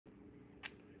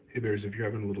Hey Bears, if you're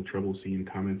having a little trouble seeing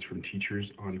comments from teachers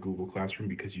on Google Classroom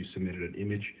because you submitted an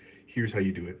image, here's how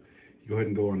you do it. You go ahead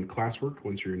and go on classwork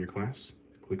once you're in your class,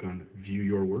 click on view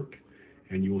your work,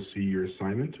 and you will see your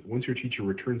assignment. Once your teacher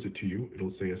returns it to you,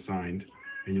 it'll say assigned,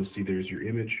 and you'll see there's your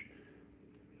image.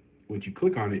 Once you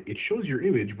click on it, it shows your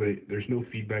image, but there's no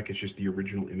feedback. It's just the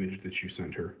original image that you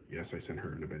sent her. Yes, I sent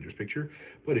her an Avengers picture.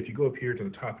 But if you go up here to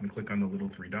the top and click on the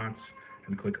little three dots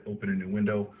and click open a new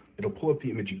window, it'll pull up the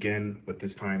image again, but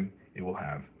this time it will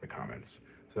have the comments.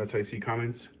 So that's how you see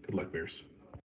comments. Good luck, Bears.